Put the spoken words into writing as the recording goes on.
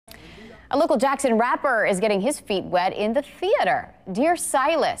A local Jackson rapper is getting his feet wet in the theater. Dear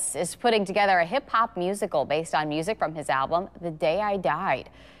Silas is putting together a hip-hop musical based on music from his album, The Day I Died.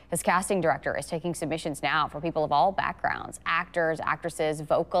 His casting director is taking submissions now for people of all backgrounds, actors, actresses,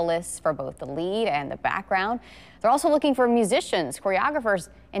 vocalists for both the lead and the background. They're also looking for musicians, choreographers,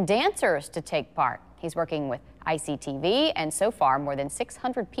 and dancers to take part. He's working with ICTV, and so far more than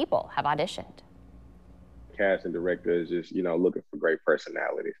 600 people have auditioned. Casting director is just, looking for great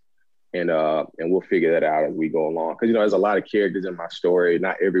personalities. And we'll figure that out as we go along. Because, there's a lot of characters in my story.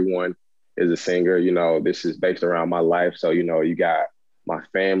 Not everyone is a singer. This is based around my life. So, you got my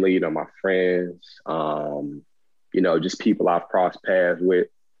family, my friends, just people I've crossed paths with.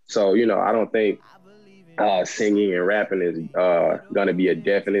 So, I don't think singing and rapping is going to be a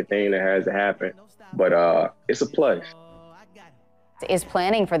definite thing that has to happen. But it's a plus. Is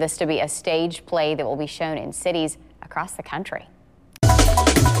planning for this to be a stage play that will be shown in cities across the country.